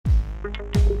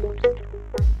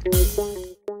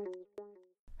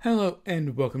Hello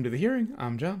and welcome to the hearing.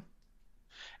 I'm John.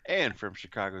 And from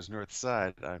Chicago's North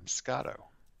Side, I'm Scotto.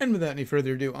 And without any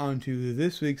further ado, on to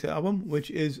this week's album,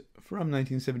 which is from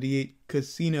 1978,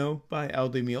 Casino by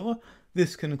Aldo Meola.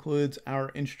 This concludes our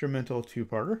instrumental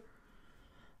two-parter.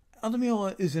 Aldo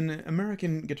Meola is an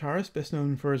American guitarist best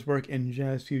known for his work in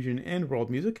jazz fusion and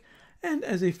world music, and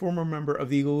as a former member of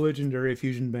the legendary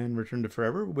fusion band Return to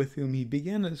Forever, with whom he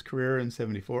began his career in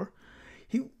 '74.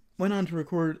 He went on to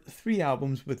record 3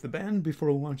 albums with the band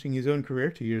before launching his own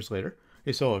career 2 years later,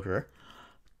 his solo career.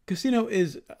 Casino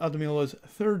is Aldo Meola's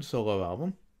third solo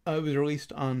album. It was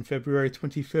released on February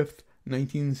 25th,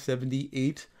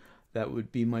 1978. That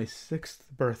would be my 6th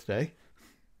birthday.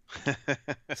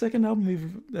 Second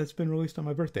album that's been released on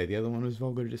my birthday. The other one was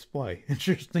Vulgar Display.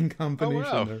 Interesting Oh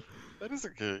combination wow, there. that is a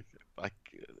good. I,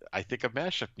 I think a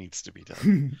mashup needs to be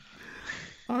done.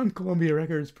 On Columbia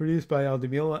Records, produced by Aldo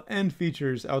Meola, and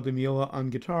features Aldo Meola on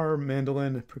guitar,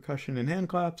 mandolin, percussion, and hand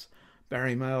claps,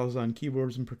 Barry Miles on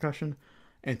keyboards and percussion,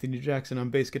 Anthony Jackson on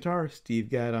bass guitar, Steve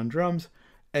Gadd on drums,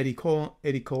 Eddie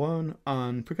Colon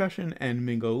on percussion, and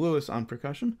Mingo Lewis on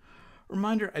percussion.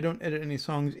 Reminder, I don't edit any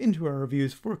songs into our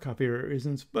reviews for copyright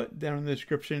reasons, but down in the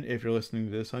description, if you're listening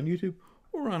to this on YouTube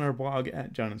or on our blog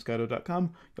at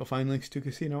johnandscotto.com, you'll find links to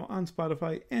Casino on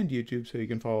Spotify and YouTube so you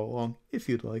can follow along if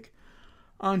you'd like.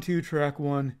 On to track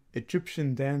 1,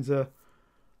 Egyptian Danza.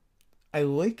 I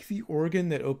like the organ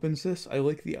that opens this. I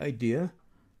like the idea,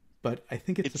 but I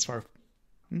think it's a It's far.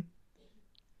 Hmm?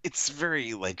 it's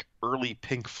very like early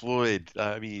Pink Floyd.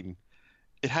 I mean,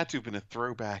 it had to have been a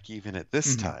throwback even at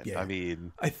this time. I Yeah.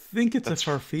 mean, I think it's a that's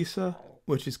farfisa,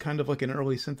 which is kind of like an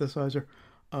early synthesizer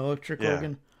electric yeah.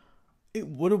 organ. It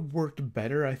would have worked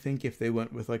better, I think, if they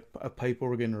went with like a pipe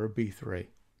organ or a B3.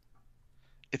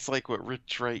 It's like what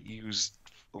Rich Wright used,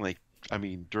 like I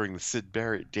mean, during the Sid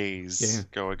Barrett Yeah, days,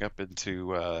 going up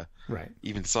into right.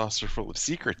 even Saucer Full of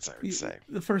Secrets, I would say.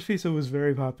 The first FISA was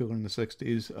very popular in the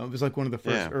 60s. It was like one of the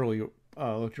first Yeah. early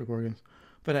electric organs.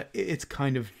 But it's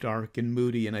kind of dark and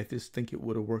moody, and I just think it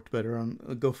would have worked better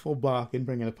on go full Bach and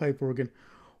bring in a pipe organ,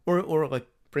 or like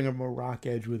bring a more rock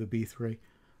edge with a B3,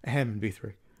 a Hammond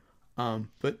B3.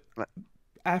 But I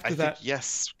after think that,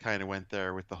 Yes kind of went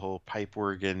there with the whole pipe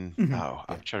organ. Oh,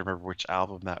 I'm yeah, trying to remember which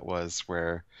album that was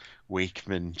where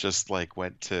Wakeman just like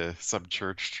went to some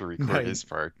church to record right. his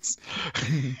parts.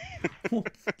 Well,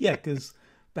 yeah, because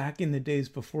back in the days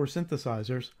before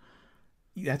synthesizers,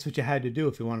 that's what you had to do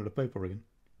if you wanted a pipe organ.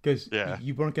 Because Yeah.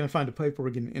 you weren't going to find a pipe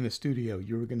organ in a studio.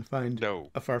 You were going to find No.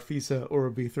 a Farfisa or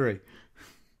a B3.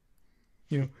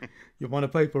 You know, you want a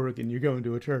pipe organ, you're going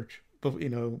to a church. But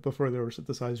before there were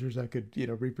synthesizers that could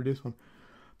reproduce one.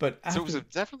 But So it was after,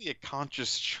 definitely a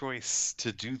conscious choice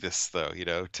to do this though,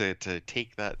 to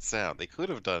take that sound. They could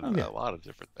have done oh yeah, a lot of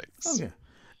different oh things. yeah,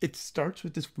 it starts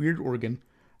with this weird organ,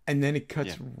 and then it Yeah.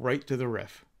 cuts right to the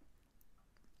riff.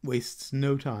 Wastes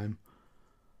no time.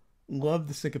 Love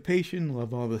the syncopation.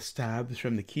 Love all the stabs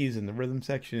from the keys in the rhythm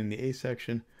section and the A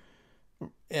section.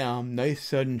 Nice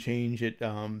sudden change at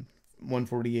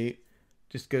 148.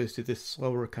 Just goes to this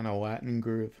slower kind of Latin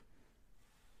groove.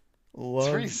 It's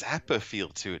very Love Zappa feel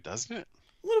to it, doesn't it?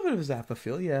 a little bit of a Zappa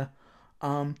feel, yeah.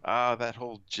 Um, Ah, that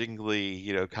whole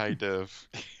jingly, kind of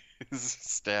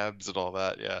stabs and all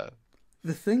that. Yeah.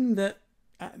 the thing that,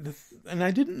 and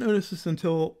I didn't notice this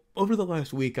until over the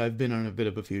last week. I've been on a bit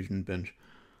of a fusion binge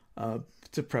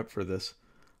to prep for this,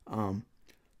 um,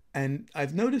 and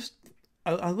I've noticed.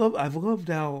 I've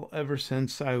loved Al ever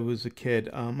since I was a kid.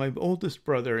 My oldest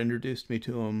brother introduced me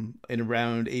to him in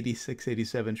around 86,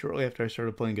 87, shortly after I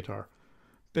started playing guitar.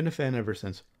 Been a fan ever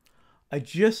since. I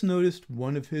just noticed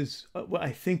one of his, well,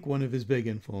 I think one of his big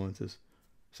influences,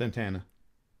 Santana.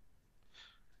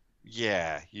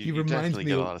 Yeah, you, He you reminds definitely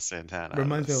me get a lot of Santana out of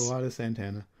reminds me a this. lot of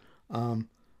Santana. Um,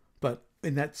 but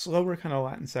in that slower kind of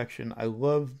Latin section, I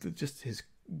love just his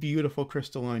beautiful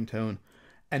crystalline tone,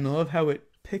 and I love how it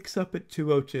picks up at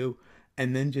 202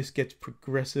 and then just gets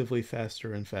progressively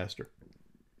faster and faster.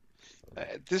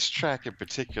 This track in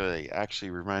particular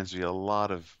actually reminds me a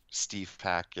lot of Steve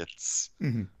Hackett's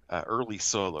Hmm. early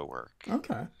solo work.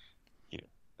 Okay. You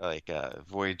like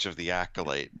Voyage of the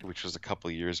Acolyte, which was a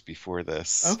couple years before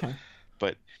this. Okay.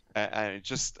 But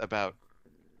just about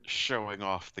showing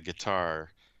off the guitar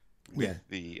with Yeah.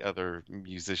 the other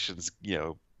musicians,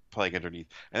 playing underneath.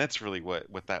 And that's really what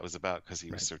that was about because he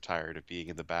was Right. so tired of being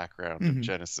in the background of Hmm.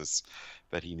 Genesis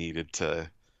that he needed to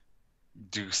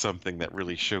do something that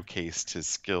really showcased his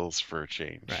skills for a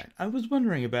change. Right. I was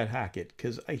wondering about Hackett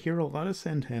because I hear a lot of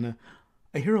Santana.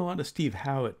 I hear a lot of Steve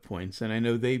Howe at points, and I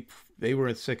know they were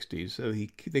at 60s, so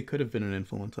they could have been an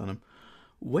influence on him.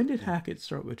 When did Yeah. Hackett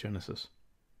start with Genesis?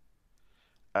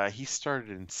 He started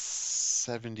in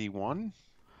 71.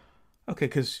 Okay,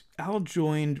 because Al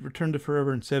joined Return to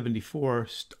Forever in '74,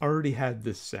 already had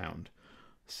this sound.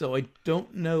 So I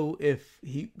don't know if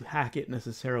Hackett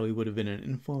necessarily would have been an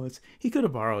influence. He could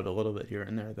have borrowed a little bit here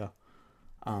and there though.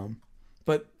 Um,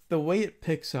 but the way it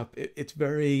picks up, it's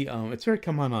very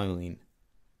Come On Eileen.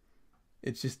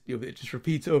 It's just it just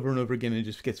repeats over and over again and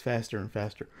just gets faster and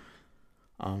faster.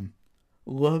 Um,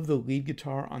 love the lead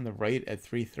guitar on the right at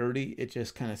 330. It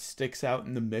just kind of sticks out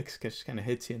in the mix, just kind of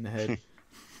hits you in the head.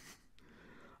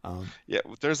 Um, Yeah,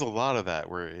 there's a lot of that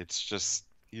where it's just,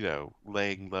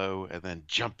 laying low and then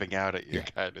jumping out at you yeah,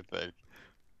 kind of thing.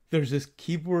 there's this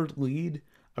keyboard lead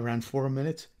around 4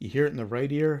 minutes. You hear it in the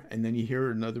right ear, and then you hear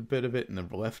another bit of it in the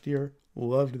left ear.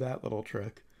 Loved that little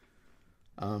trick.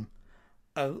 Um,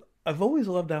 I, I've always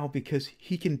loved Al because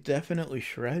he can definitely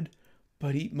shred,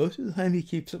 but he most of the time he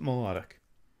keeps it melodic.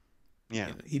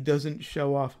 Yeah. He doesn't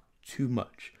show off too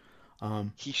much.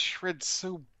 Um, He shreds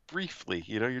so briefly,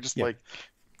 you're just yeah. like,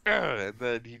 "Ugh," and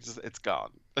then it's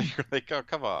gone. You're like, oh,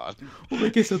 come on. Well,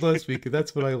 like I said last week,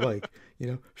 that's what I like.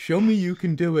 Show me you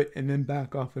can do it, and then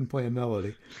back off and play a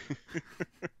melody.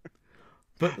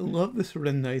 But love the sort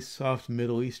of nice, soft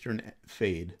Middle Eastern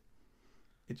fade.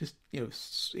 It just,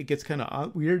 it gets kind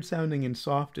of weird sounding and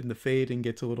soft in the fade and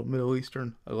gets a little Middle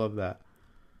Eastern. I love that.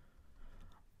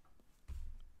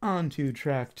 On to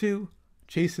track two,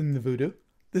 Chasing the Voodoo.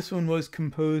 This one was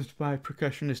composed by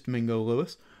percussionist Mingo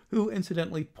Lewis, who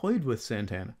incidentally played with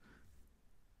Santana.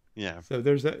 Yeah. So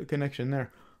there's that connection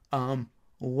there. Um,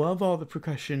 love all the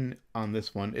percussion on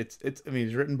this one. I mean,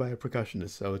 it's written by a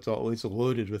percussionist, so it's always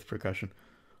loaded with percussion.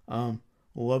 Um,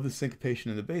 love the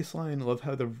syncopation in the bass line. Love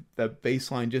how that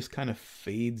bass line just kind of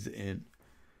fades in,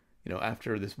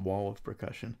 after this wall of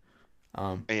percussion.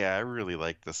 Um, Yeah, I really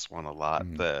like this one a lot.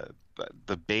 mm,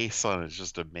 The bass on it is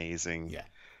just amazing. yeah.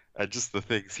 Just the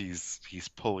things he's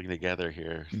pulling together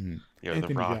here, the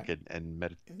Anthony rock Jack. and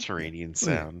Yeah. Mediterranean Oh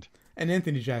yeah. sound. And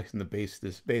Anthony Jackson, this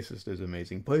bassist, is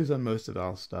amazing. Plays on most of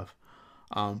Al's stuff.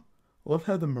 Um, love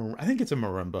how I think it's a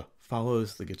marimba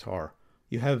follows the guitar.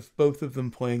 You have both of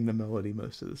them playing the melody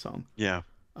most of the song. Yeah.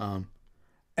 Um,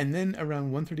 and then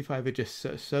around 135, it just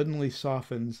suddenly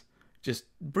softens, just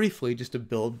briefly, just to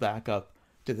build back up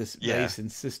to this Yeah. nice,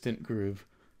 insistent groove.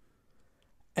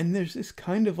 And there's this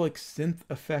kind of like synth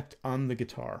effect on the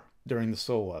guitar during the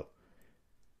solo.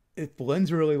 It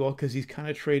blends really well because he's kind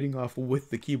of trading off with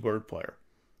the keyboard player.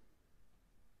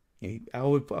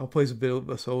 Al plays a bit of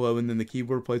a solo, and then the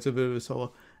keyboard plays a bit of a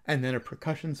solo, and then a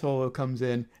percussion solo comes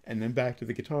in, and then back to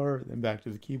the guitar, then back to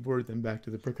the keyboard, then back to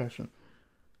the percussion.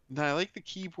 Now, I like the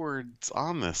keyboards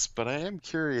on this, but I am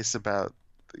curious about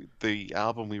the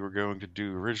album we were going to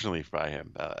do originally by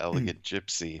him, Elegant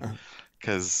Gypsy, uh,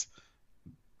 because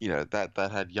that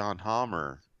had Jan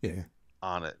Hammer yeah.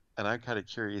 on it, and I'm kind of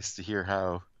curious to hear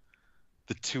how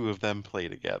the two of them play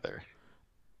together.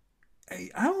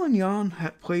 Alan Jan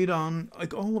had played on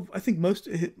like all of I think most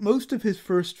of his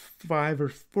first 4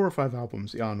 or 5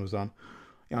 albums. Jan was on.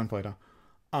 Jan played on.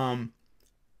 Um,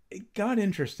 it got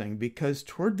interesting because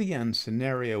toward the end,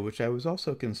 Scenario, which I was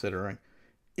also considering,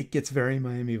 it gets very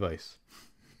Miami Vice.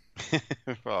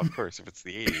 Well, of course, if it's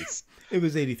the 80s. It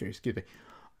was '83, excuse me.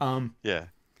 Um, Yeah.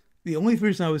 the only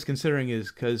reason I was considering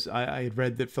is because I had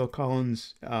read that Phil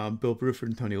Collins, Bill Bruford,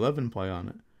 and Tony Levin play on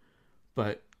it,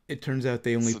 but it turns out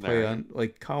they only play Scenario. on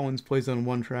like Collins plays on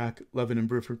one track, Levin and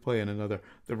Bruford play on another.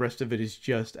 The rest of it is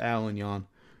just Al and Jan,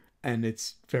 and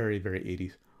it's very very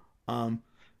 80s. Um,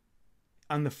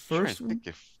 on the Trying first to one, think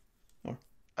if or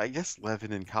I guess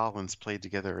Levin and Collins played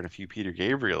together in a few Peter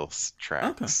Gabriel's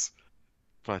okay, tracks.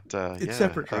 But it's yeah,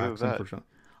 separate other than tracks, that, unfortunately.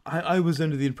 I was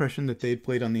under the impression that they'd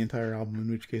played on the entire album,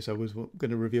 in which case I was going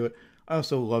to review it. I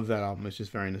also love that album; it's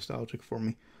just very nostalgic for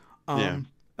me. yeah,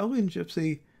 Elegant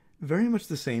Gypsy, very much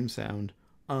the same sound.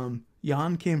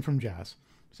 Jan came from jazz,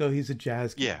 so yeah, he's a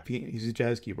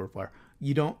jazz keyboard player.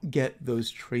 You don't get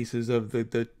those traces of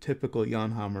the typical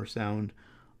Jan Hammer sound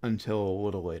until a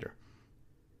little later.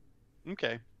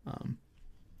 okay, Um,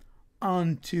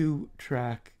 on to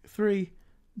track three,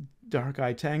 Dark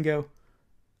Eye Tango.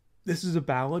 This is a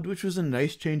ballad, which was a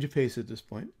nice change of pace at this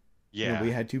point. We yeah.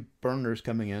 had two burners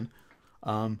coming in.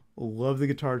 Love the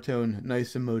guitar tone,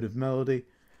 nice emotive melody.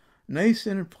 Nice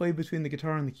interplay between the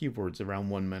guitar and the keyboards around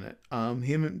 1 minute.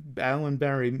 Him and Alan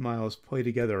Barry Miles play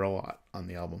together a lot on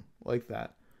the album, like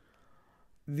that.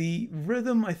 The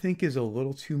rhythm, I think, is a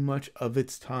little too much of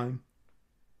its time.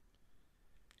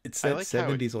 It's I that like how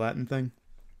it 70s Latin thing.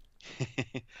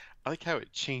 I like how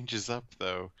it changes up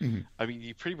though. Mm-hmm. I mean,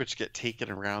 you pretty much get taken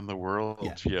around the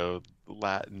Yeah. world,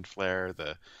 Latin flair,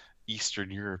 the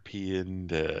Eastern European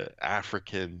to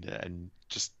African and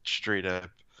just straight up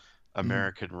Mm,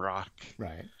 American rock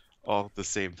right. all at the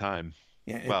same time.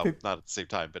 Yeah, it Well, pick, not at the same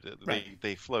time, but right.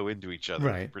 they flow into each other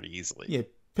Right. pretty easily. Yeah,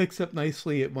 it picks up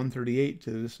nicely at 138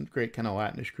 to this great kind of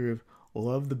Latinish groove.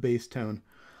 Love the bass tone.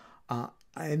 Uh,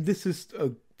 and this is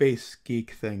a bass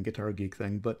geek thing, guitar geek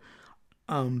thing, but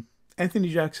um, Anthony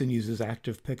Jackson uses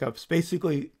active pickups.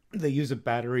 Basically, they use a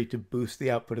battery to boost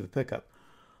the output of the pickup.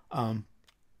 Um,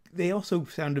 they also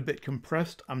sound a bit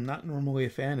compressed. I'm not normally a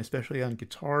fan, especially on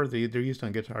guitar. They're used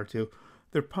on guitar too.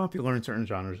 They're popular in certain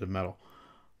genres of metal.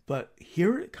 But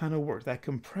here it kind of works. That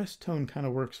compressed tone kind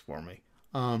of works for me.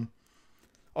 Um,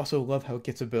 Also, love how it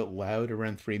gets a bit loud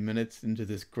around 3 minutes into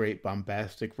this great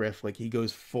bombastic riff. Like he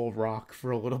goes full rock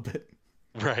for a little bit,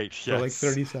 Right, for like yes.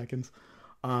 30 seconds.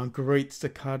 Great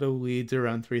staccato leads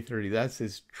around 3:30. That's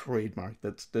his trademark.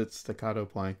 That's staccato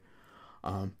playing.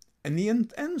 Um, and the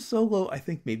end solo, I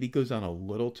think maybe goes on a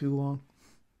little too long.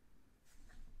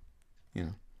 You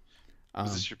know.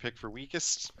 Was Um, this your pick for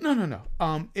weakest? no, no,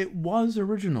 no. It was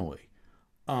originally.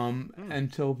 Hmm.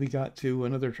 Until we got to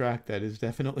another track that is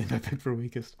definitely my pick for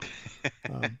weakest.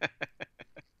 Um,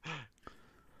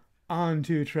 On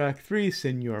to track 3,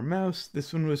 Senor Mouse.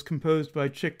 This one was composed by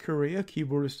Chick Corea,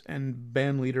 keyboardist and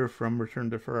band leader from Return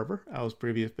to Forever, Al's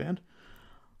previous band.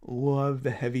 Love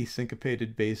the heavy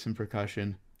syncopated bass and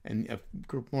percussion, and a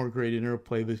more great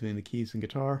interplay between the keys and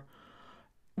guitar.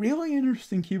 Really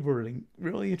interesting keyboarding,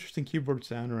 really interesting keyboard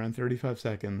sound around 35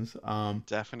 seconds.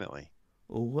 Definitely.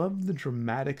 Love the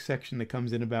dramatic section that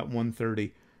comes in about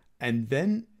 1:30, and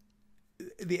then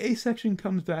the A section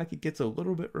comes back. It gets a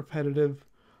little bit repetitive.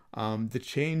 The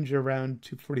change around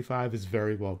 2:45 is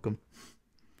very welcome.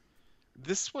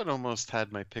 This one almost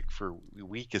had my pick for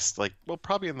weakest, like, well,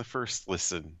 probably in the first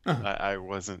listen. Uh, I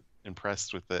wasn't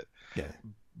impressed with it. yeah.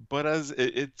 But as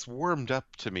it's warmed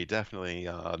up to me definitely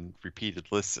on repeated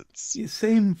listens. Yeah,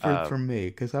 same for Um, me,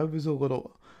 because I was a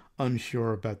little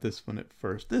unsure about this one at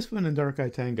first. This one and Dark Eye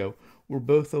Tango were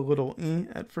both a little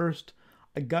at first.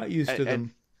 I got used to and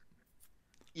them.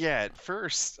 yeah, at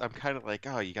first I'm kind of like,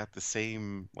 oh, you got the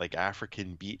same like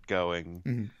African beat going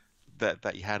Mhm.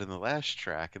 that you had in the last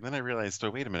track, and then I realized,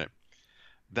 oh, wait a minute,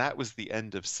 that was the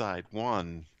end of side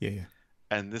one, Yeah, yeah.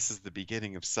 and this is the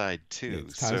beginning of side Yeah, two.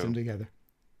 it ties them So together.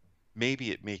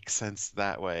 maybe it makes sense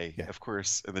that way. Yeah. Of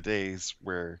course, in the days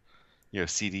where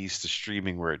CDs to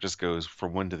streaming where it just goes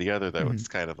from one to the other, though, Hmm. it's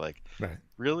kind of like, Right.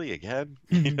 really again?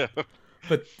 You Hmm. know?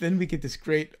 But then we get this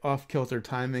great off-kilter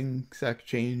timing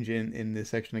change in this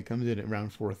section that comes in at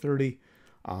around 4:30.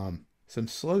 Some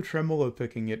slow tremolo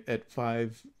picking it at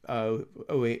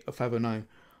 5:08, 5:09.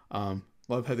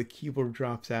 Love how the keyboard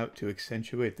drops out to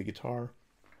accentuate the guitar,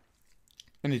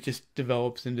 and it just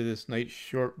develops into this nice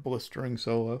short blistering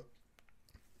solo.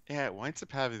 Yeah, it winds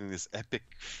up having this epic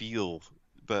feel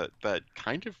that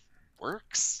kind of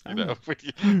works, Oh yeah. when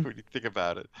you Hmm. when you think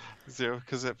about it. So,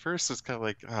 because at first it's kind of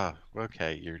like, ah,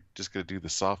 okay, you're just gonna do the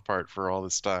soft part for all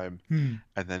this time Hmm.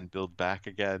 and then build back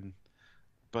again.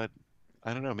 But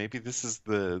I don't know, maybe this is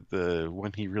the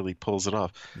when he really pulls it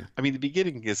off. Yeah. I mean, the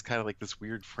beginning is kind of like this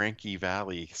weird Frankie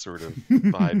Valley sort of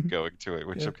vibe going to it,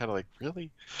 which Yeah. I'm kind of like,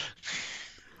 really?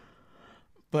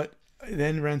 But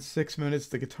then around 6 minutes,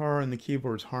 the guitar and the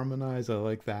keyboards harmonize. I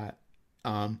like that.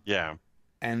 Um, Yeah.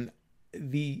 and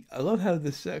I love how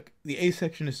the A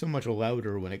section is so much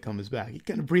louder when it comes back. It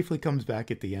kind of briefly comes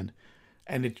back at the end,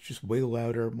 and it's just way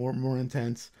louder, more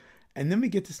intense. And then we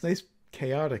get this nice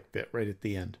chaotic bit right at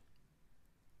the end,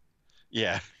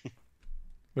 Yeah.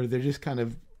 where they're just kind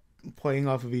of playing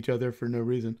off of each other for no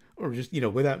reason, or just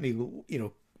without any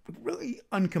really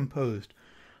uncomposed.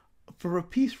 For a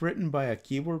piece written by a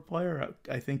keyboard player,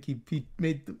 I think he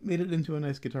made it into a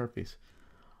nice guitar piece.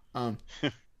 Um,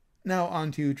 Now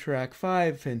on to track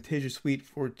 5, Fantasia Suite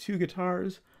for two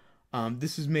guitars.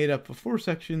 This is made up of four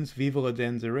sections: Viva la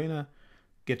Danzarina,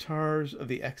 Guitars of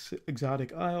the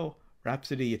Exotic Isle,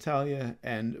 Rhapsody Italia,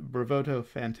 and Bravotto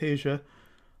Fantasia.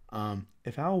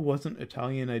 If Al wasn't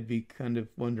Italian, I'd be kind of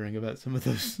wondering about some of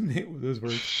those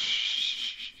words.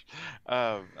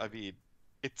 I mean,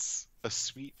 it's a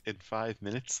suite in 5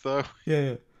 minutes, though.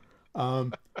 Yeah, yeah.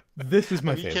 This is I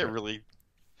my mean, favorite.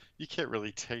 You can't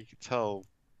really tell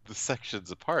the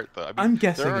sections apart, though. I mean, I'm there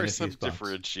guessing in are a few some spots.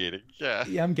 differentiating. Yeah,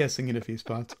 Yeah, I'm guessing in a few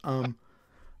spots.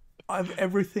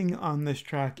 Everything on this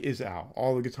track is Al,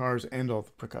 all the guitars and all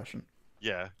the percussion.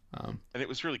 yeah. Um, And it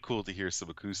was really cool to hear some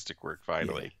acoustic work yeah,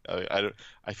 finally. I don't.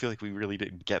 I feel like we really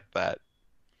didn't get that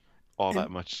all and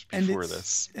that much and before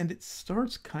this. it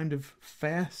starts kind of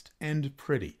fast and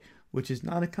pretty, which is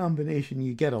not a combination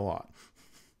you get a lot.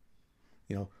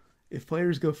 You know, if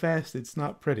players go fast, it's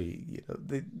not pretty.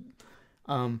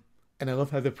 Um, and I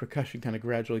love how the percussion kind of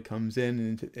gradually comes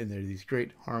in, and there are these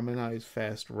great harmonized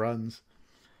fast runs.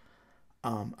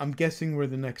 I'm guessing where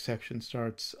the next section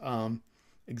starts,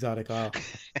 Exotic Isle,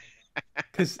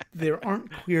 because there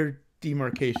aren't clear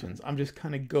demarcations. I'm just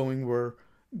kind of going where,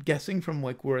 guessing from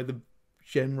like where the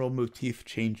general motif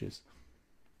changes.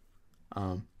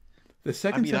 Um, the I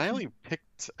second mean, I section, only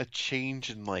picked a change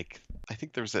in like I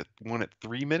think there was that one at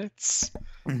 3 minutes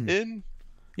mhm, in,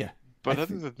 yeah, I but other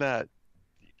think. than that,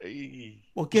 eh,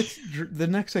 Well, the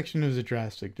next section is a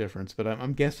drastic difference, but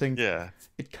I'm guessing yeah.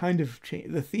 it kind of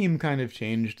changed. The theme kind of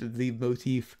changed the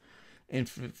motif, and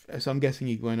so I'm guessing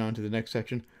you went on to the next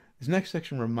section. This next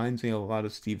section reminds me a lot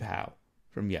of Steve Howe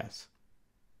from Yes.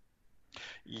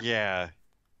 Yeah.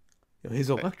 His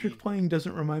electric I- playing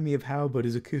doesn't remind me of Howe, but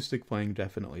his acoustic playing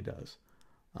definitely does.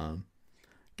 Um,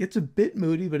 Gets a bit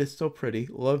moody, but it's still pretty.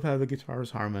 Love how the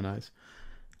guitars harmonize.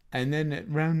 And then at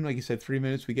around, like you said, 3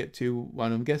 minutes, we get to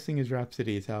what I'm guessing is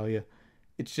Rhapsody Italia.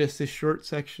 It's just this short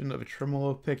section of a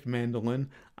tremolo picked mandolin.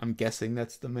 I'm guessing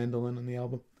that's the mandolin on the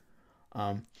album.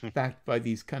 Backed by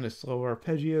these kind of slow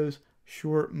arpeggios.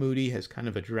 Short, moody, has kind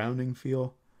of a drowning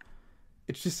feel.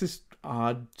 It's just this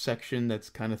odd section that's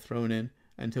kind of thrown in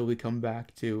until we come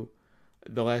back to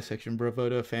the last section,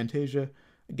 Bravado Fantasia.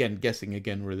 Again, guessing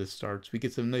again where this starts. We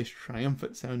get some nice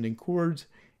triumphant sounding chords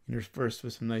interspersed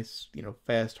with some nice,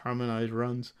 fast harmonized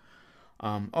runs.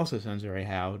 Also sounds very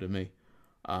How to me.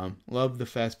 Love the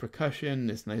fast percussion,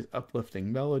 this nice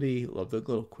uplifting melody. Love the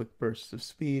little quick bursts of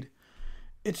speed.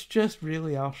 It's just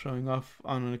really Al showing off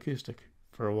on an acoustic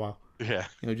for a while. yeah.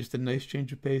 Just a nice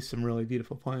change of pace, some really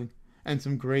beautiful playing, and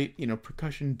some great,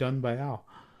 percussion done by Al.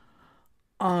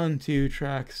 On to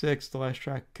track six, the last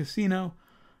track, Casino.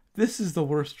 This is the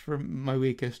worst for my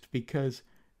weakest because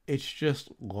it's just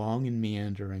long and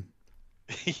meandering.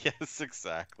 Yes,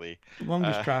 exactly. The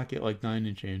longest Uh, track at like nine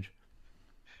and change.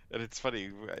 and it's funny,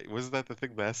 wasn't that the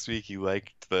thing last week you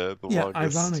liked the Yeah,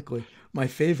 longest ironically, my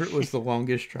favorite was the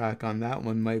longest track on that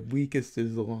one. My weakest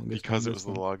is the longest on because it was this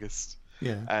the one. longest?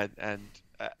 Yeah. And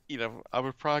I'm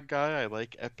a prog guy. I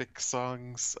like epic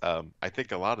songs. I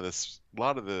think a lot of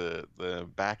the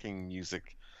backing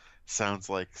music sounds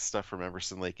like stuff from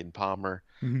Emerson, Lake and Palmer.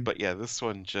 Hmm. But yeah, this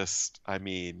one just, I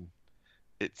mean,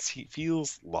 he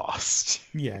feels lost.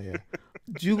 Yeah, yeah.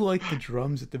 Do you like the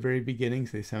drums at the very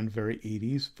beginnings? They sound very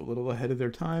 80s, a little ahead of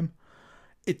their time.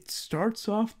 It starts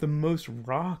off the most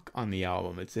rock on the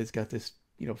album. It's got this,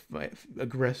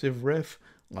 aggressive riff,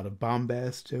 a lot of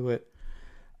bombast to it.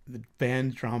 The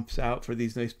band drops out for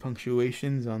these nice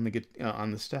punctuations on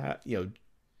the stat,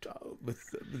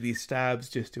 with these stabs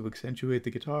just to accentuate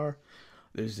the guitar.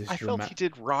 There's this I felt he dramatic.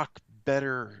 did rock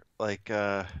better like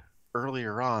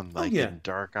earlier on, Oh like yeah. in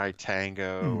Dark Eye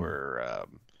Tango Mm, or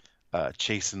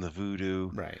Chasing the Voodoo.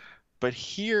 right. But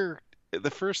here, the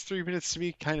first 3 minutes to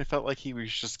me kind of felt like he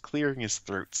was just clearing his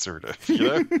throat, sort of, you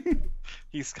know?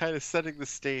 He's kind of setting the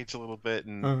stage a little bit,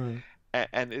 uh,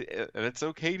 and it's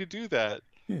okay to do that,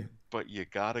 yeah. but you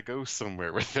gotta go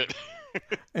somewhere with it.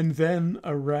 And then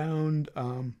around,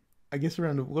 I guess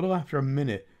around a little after a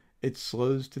minute, it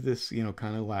slows to this,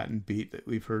 kind of Latin beat that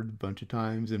we've heard a bunch of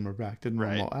times, and we're back to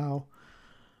Right. normal Al.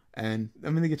 And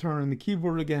I'm in the guitar and the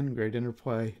keyboard again. Great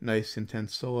interplay. Nice,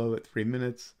 intense solo at 3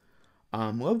 minutes.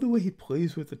 Love the way he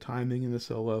plays with the timing in the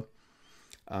solo.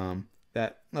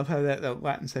 That love how that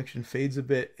Latin section fades a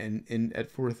bit and in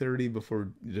at 4:30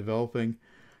 before developing.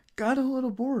 Got a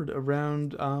little bored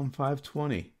around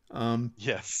 5:20.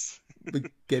 Yes. We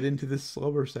get into this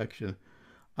slower section.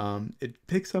 It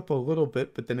picks up a little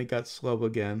bit, but then it got slow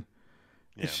again.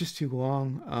 Yeah. It's just too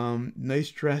long.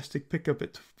 Nice drastic pickup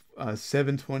at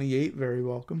 7:28. Very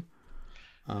welcome.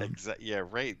 Um, Yeah,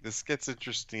 right. This gets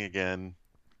interesting again.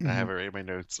 I mhm. have it right in my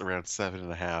notes around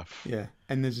 7.5. Yeah,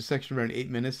 and there's a section around 8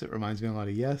 minutes that reminds me a lot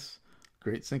of Yes.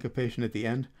 Great syncopation at the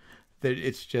end. That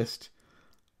it's just,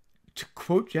 to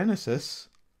quote Genesis,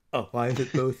 alive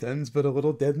at both ends, but a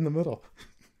little dead in the middle.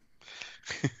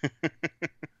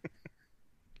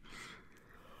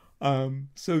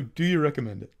 So do you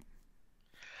recommend it?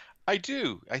 I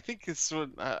do. I think it's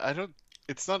one. I don't.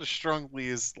 It's not as strongly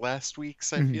as last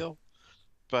week's, I Hmm. feel,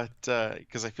 but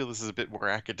because I feel this is a bit more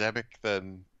academic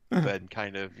Uh-huh. than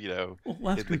kind of Well,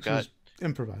 last in the week's gut. was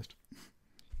improvised,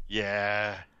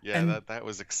 Yeah, yeah. and That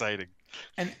was exciting.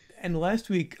 and last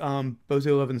week,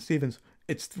 Bozo Love and Stevens.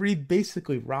 It's three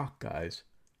basically rock guys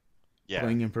Yeah,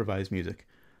 playing improvised music.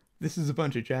 This is a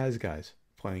bunch of jazz guys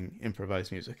playing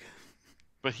improvised music.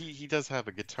 but he does have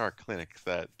a guitar clinic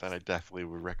that I definitely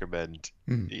would recommend.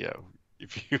 Mhm. You know,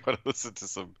 if you want to listen to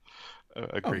some a Oh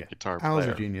yeah, great guitar Al's a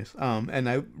player. genius. And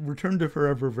I Return to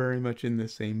Forever very much in the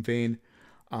same vein.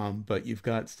 But you've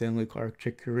got Stanley Clarke,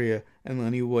 Chick Corea, and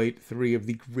Lenny White, three of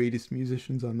the greatest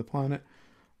musicians on the planet,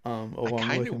 I along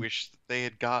kind with of him. wish that they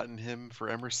had gotten him for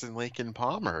Emerson, Lake and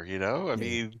Palmer, you know? I Yeah.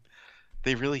 mean,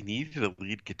 they really needed a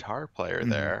lead guitar player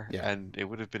there, Yeah. and it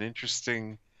would have been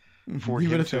interesting for He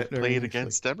would him have to fit have very played nicely.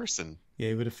 against Emerson. Yeah,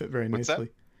 he would have fit very What's that?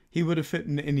 nicely. He would have fit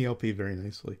in the LP very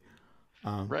nicely.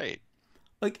 Um, Right.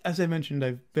 like as I mentioned,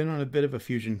 I've been on a bit of a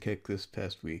fusion kick this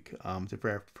past week.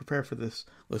 To prepare for this,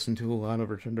 listen to a lot of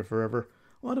Return to Forever,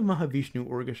 a lot of Mahavishnu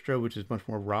Orchestra, which is much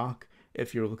more rock.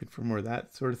 If you're looking for more of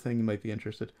that sort of thing, you might be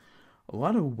interested. A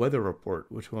lot of Weather Report,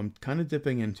 which I'm kind of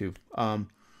dipping into.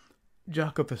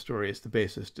 Jaco Pastorius, the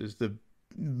bassist, is the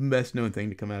best known thing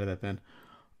to come out of that band.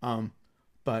 Um,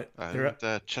 but there,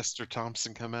 Didn't Chester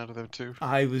Thompson come out of them too?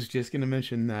 I was just gonna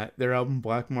mention that their album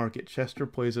Black Market, Chester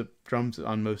plays up drums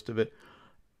on most of it.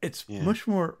 It's Yeah. much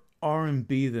more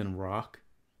R&B than rock.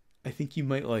 I think you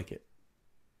might like it.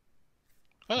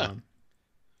 Huh. Um,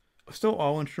 Still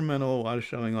all instrumental, a lot of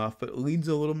showing off, but it leads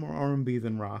a little more R&B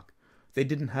than rock. They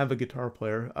didn't have a guitar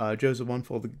player. Joseph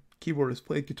One-Fold, the keyboardist,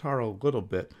 played guitar a little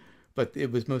bit, but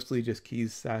it was mostly just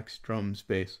keys, sax, drums,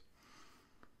 bass.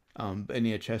 And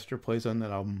yeah, Chester plays on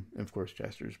that album. And of course,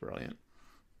 Chester's brilliant.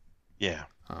 Yeah.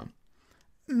 Um,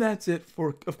 and that's it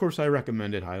for. Of course, I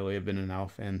recommend it highly. I've been an Al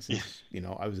fan Yeah. since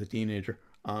I was a teenager.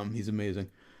 He's amazing.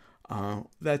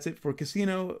 That's it for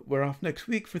Casino. We're off next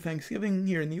week for Thanksgiving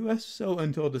here in the U.S. So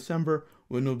until December,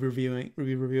 when we'll be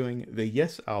reviewing the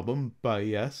Yes album by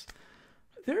Yes.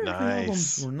 Their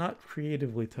albums Nice. were not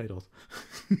creatively titled.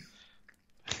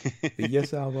 The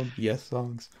Yes album, Yes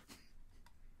songs.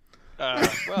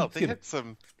 Well, Excuse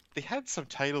me. they had some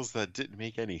titles that didn't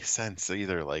make any sense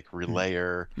either, like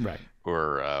Relayer Right,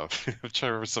 or I'm trying to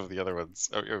remember some of the other ones.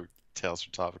 Tales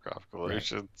from Topographical right.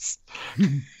 Oceans.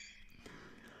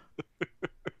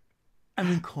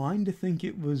 I'm inclined to think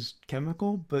it was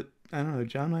chemical, but I don't know.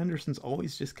 John Anderson's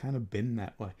always just kind of been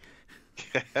that way.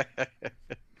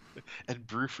 And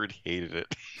Bruford hated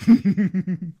it.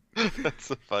 That's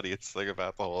the funniest thing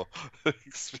about the whole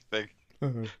thing.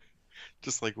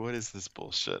 Just like, what is this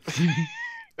bullshit?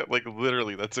 Like,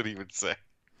 literally, that's what he would say.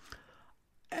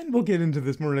 And we'll get into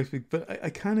this more next week, but I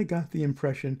kind of got the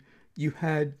impression you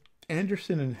had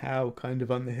Anderson and Howe kind of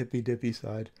on the hippy dippy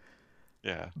side,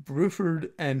 Yeah.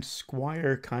 Bruford and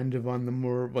Squire kind of on the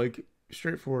more like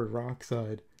straightforward rock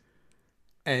side,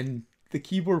 and the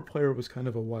keyboard player was kind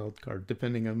of a wild card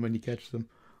depending on when you catch them.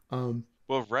 Um,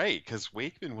 Well, right, because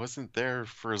Wakeman wasn't there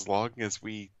for as long as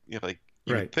like, you would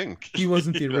right, think, he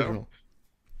wasn't you the know? original.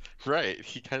 Right.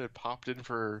 He kind of popped in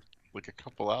for like a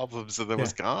couple albums and then Yeah,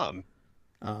 was gone.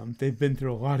 they've been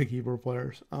through a lot of keyboard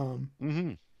players.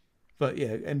 Hmm. But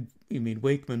yeah, and you mean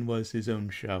Wakeman was his own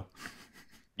show.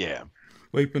 Yeah.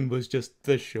 Wakeman was just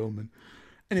the showman.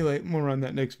 Anyway, more on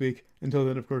that next week. Until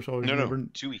then, of course, always No, remember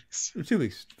 2 weeks. 2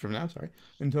 weeks from now, sorry.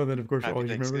 Until then, of course, Happy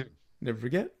always remember Thanksgiving. never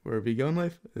forget, wherever you go in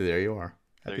life, there you are.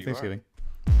 There Happy you are.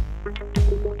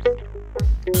 Thanksgiving.